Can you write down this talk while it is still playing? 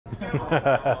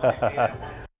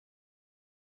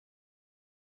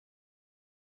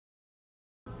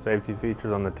Safety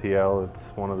features on the TL,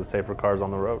 it's one of the safer cars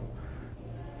on the road.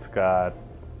 It's got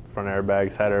front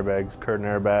airbags, side airbags, curtain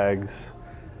airbags.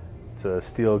 It's a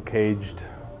steel caged,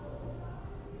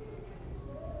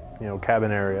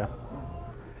 cabin area.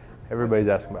 Everybody's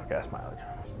asking about gas mileage.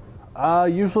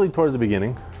 Usually towards the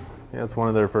beginning. It's one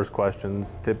of their first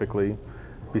questions, typically.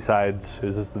 Besides,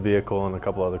 is this the vehicle, and a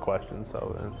couple other questions.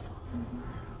 So it's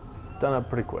done up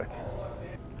pretty quick.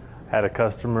 Had a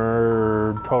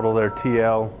customer total their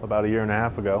TL about 1.5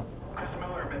 years ago.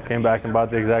 Came back and bought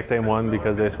the exact same one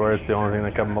because they swear it's the only thing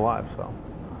that kept them alive. So,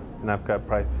 and I've got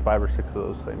probably 5 or 6 of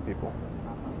those same people.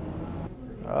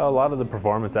 A lot of the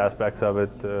performance aspects of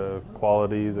it,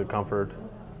 quality, the comfort,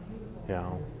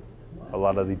 a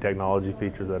lot of the technology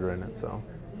features that are in it. So,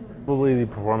 probably the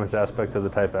performance aspect of the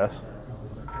Type S.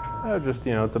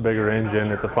 It's a bigger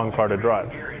engine. It's a fun car to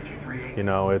drive.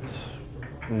 It's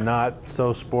not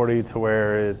so sporty to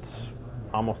where it's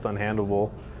almost unhandleable.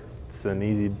 It's an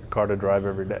easy car to drive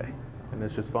every day, and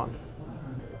it's just fun.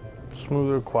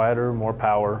 Smoother, quieter, more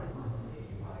power,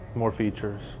 more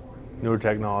features, newer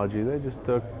technology. They just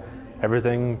took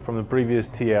everything from the previous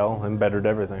TL and bettered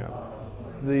everything up.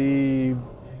 The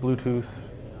Bluetooth,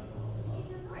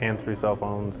 hands-free cell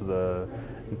phones, the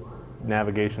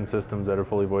navigation systems that are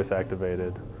fully voice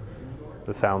activated,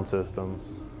 the sound system.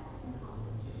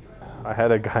 I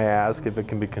had a guy ask if it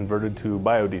can be converted to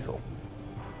biodiesel.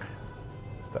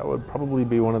 That would probably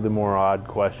be one of the more odd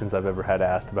questions I've ever had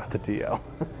asked about the TL.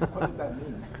 What does that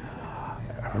mean?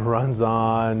 It runs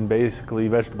on basically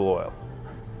vegetable oil.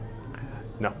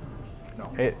 No,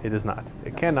 it is not.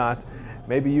 It cannot.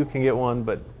 Maybe you can get one,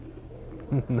 but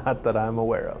not that I'm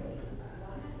aware of.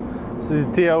 This is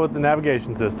the TL with the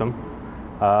navigation system.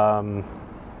 What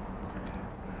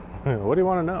do you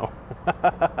want to know?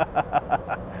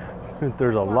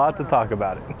 There's a lot to talk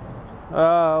about it.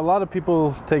 A lot of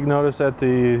people take notice at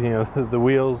the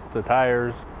wheels, the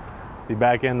tires, the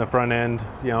back end, the front end.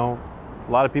 A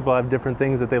lot of people have different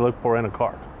things that they look for in a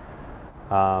car.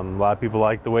 A lot of people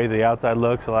like the way the outside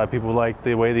looks. A lot of people like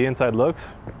the way the inside looks,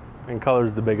 and color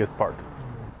is the biggest part.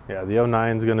 Yeah, the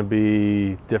 09 is going to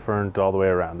be different all the way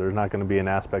around. There's not going to be an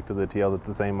aspect of the TL that's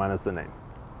the same minus the name.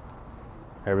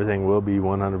 Everything will be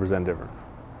 100% different.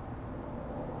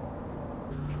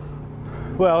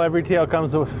 Well, every TL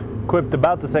comes equipped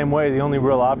about the same way. The only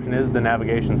real option is the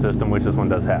navigation system, which this one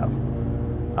does have,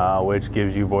 which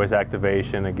gives you voice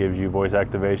activation. It gives you voice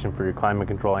activation for your climate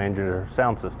control and your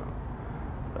sound system.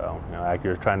 So,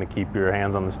 Acura is trying to keep your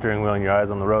hands on the steering wheel and your eyes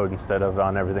on the road instead of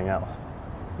on everything else.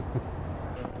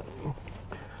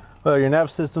 Well, your nav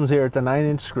system's here. It's a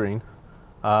 9-inch screen.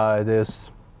 It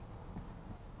is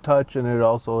touch, and it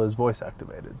also is voice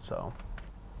activated. So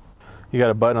you got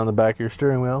a button on the back of your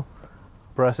steering wheel.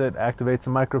 Press it, activates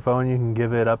the microphone. You can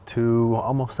give it up to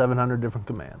almost 700 different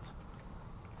commands.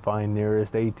 Find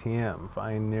nearest ATM,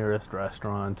 find nearest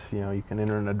restaurant. You can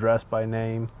enter an address by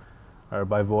name or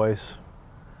by voice.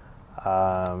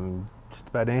 Just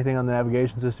about anything on the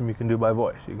navigation system you can do by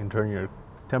voice. You can turn your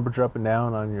temperature up and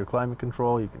down on your climate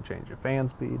control. You can change your fan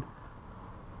speed. You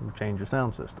can change your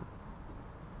sound system.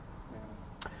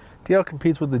 TL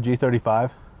competes with the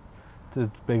G35. It's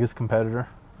its biggest competitor.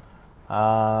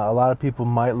 A lot of people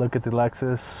might look at the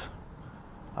Lexus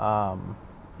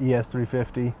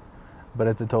ES350, but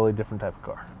it's a totally different type of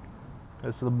car.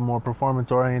 It's a little more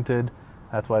performance oriented.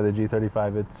 That's why the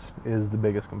G35 is the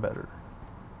biggest competitor.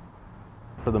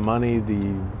 For the money,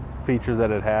 the features that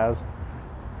it has,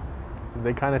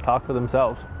 they kind of talk for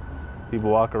themselves. People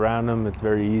walk around them. It's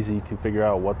very easy to figure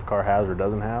out what the car has or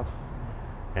doesn't have,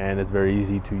 and it's very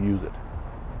easy to use it.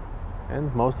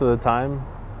 And most of the time,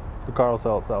 the car will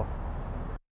sell itself.